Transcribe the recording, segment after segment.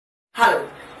Hello,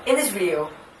 in this video,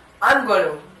 I'm going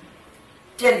to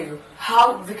tell you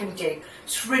how we can take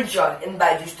screenshot in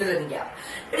Byju's learning app.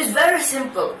 It is very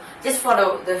simple, just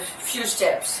follow the few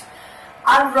steps.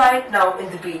 I'm right now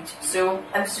in the beach, so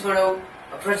I'm just going to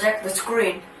project the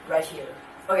screen right here.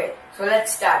 Okay, so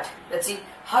let's start. Let's see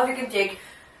how we can take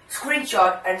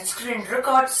screenshot and screen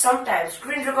record. Sometimes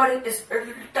screen recording is a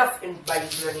little tough in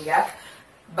Byju's learning app,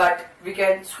 but we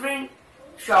can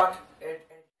screenshot it.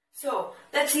 So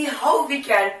let's see how we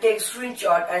can take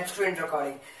screenshot and screen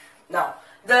recording. Now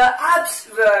the apps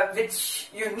which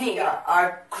you need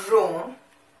are Chrome,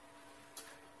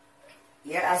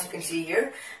 as you can see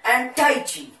here, and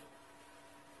Byju,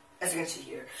 as you can see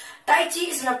here. Byju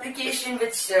is an application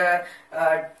which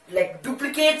like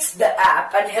duplicates the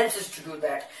app and helps us to do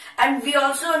that. And we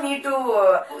also need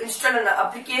to install an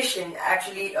application,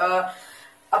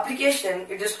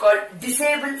 it is called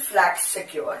Disable Flag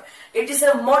Secure. It is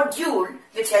a module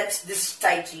which helps this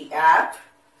Byju app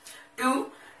to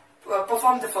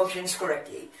perform the functions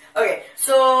correctly. Okay,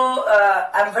 so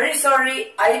I'm very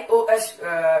sorry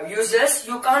iOS users,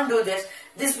 you can't do this.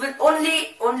 This will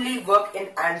only work in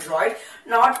Android,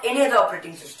 not any other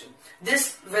operating system.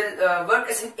 This will work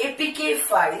as an APK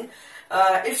file.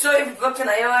 If it works on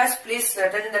iOS, please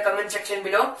tell in the comment section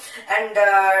below. And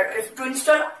if to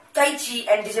install Byju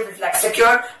and Disable Flag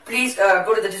Secure, please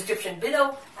go to the description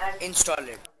below and install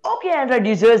it. Okay, Android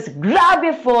users, grab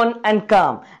your phone and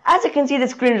come. As you can see the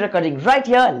screen recording right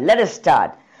here, let us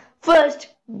start. First,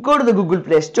 go to the Google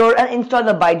Play Store and install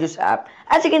the Byju's app.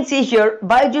 As you can see here,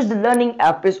 Byju's the learning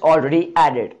app is already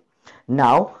added.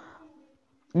 Now,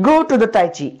 go to the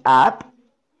Byju app.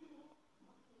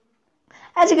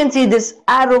 As you can see this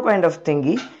arrow kind of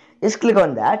thingy, just click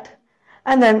on that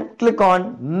and then click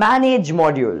on Manage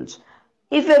Modules.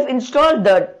 If you have installed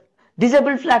the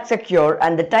Disable Flag Secure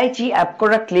and the Byju app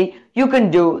correctly, you can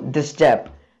do this step.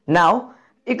 Now,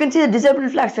 you can see the Disable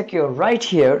Flag Secure right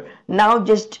here. Now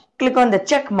just click on the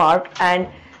check mark and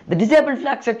the Disable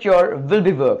Flag Secure will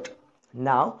be worked.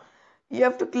 Now, you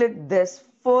have to click this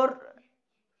 4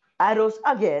 arrows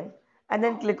again and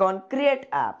then click on Create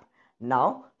App.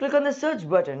 Now, click on the search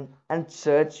button and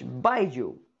search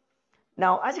Byju.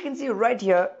 Now, as you can see right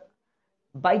here,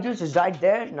 Byju is right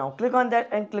there. Now, click on that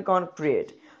and click on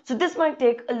Create. So, this might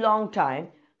take a long time.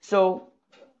 So,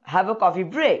 have a coffee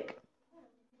break.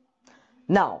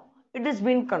 Now, it has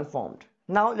been confirmed.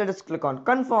 Now, let us click on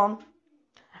Confirm.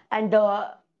 And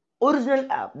the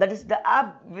original app, that is the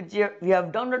app which we have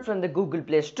downloaded from the Google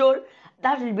Play Store,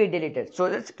 that will be deleted. So,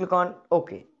 let's click on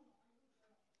OK.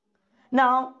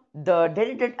 Now, the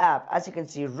deleted app, as you can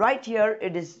see right here,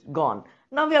 it is gone.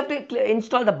 Now we have to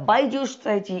install the Byju's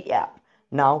Byju app.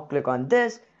 Now click on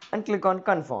this and click on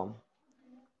Confirm.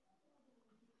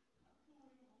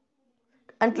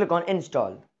 And click on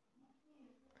Install.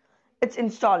 It's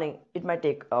installing. It might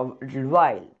take a little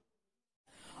while.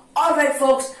 Alright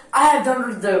folks, I have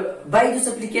downloaded the Byju's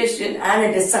application and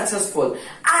it is successful.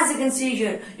 As you can see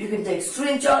here, you can take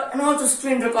screenshot and also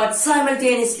screen record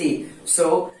simultaneously.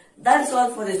 So that is all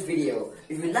for this video.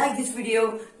 If you like this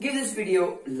video, give this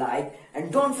video a like and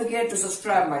don't forget to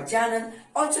subscribe my channel.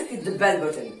 Also hit the bell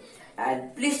button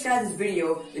and please share this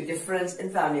video with your friends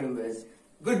and family members.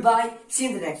 Goodbye, see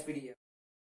you in the next video.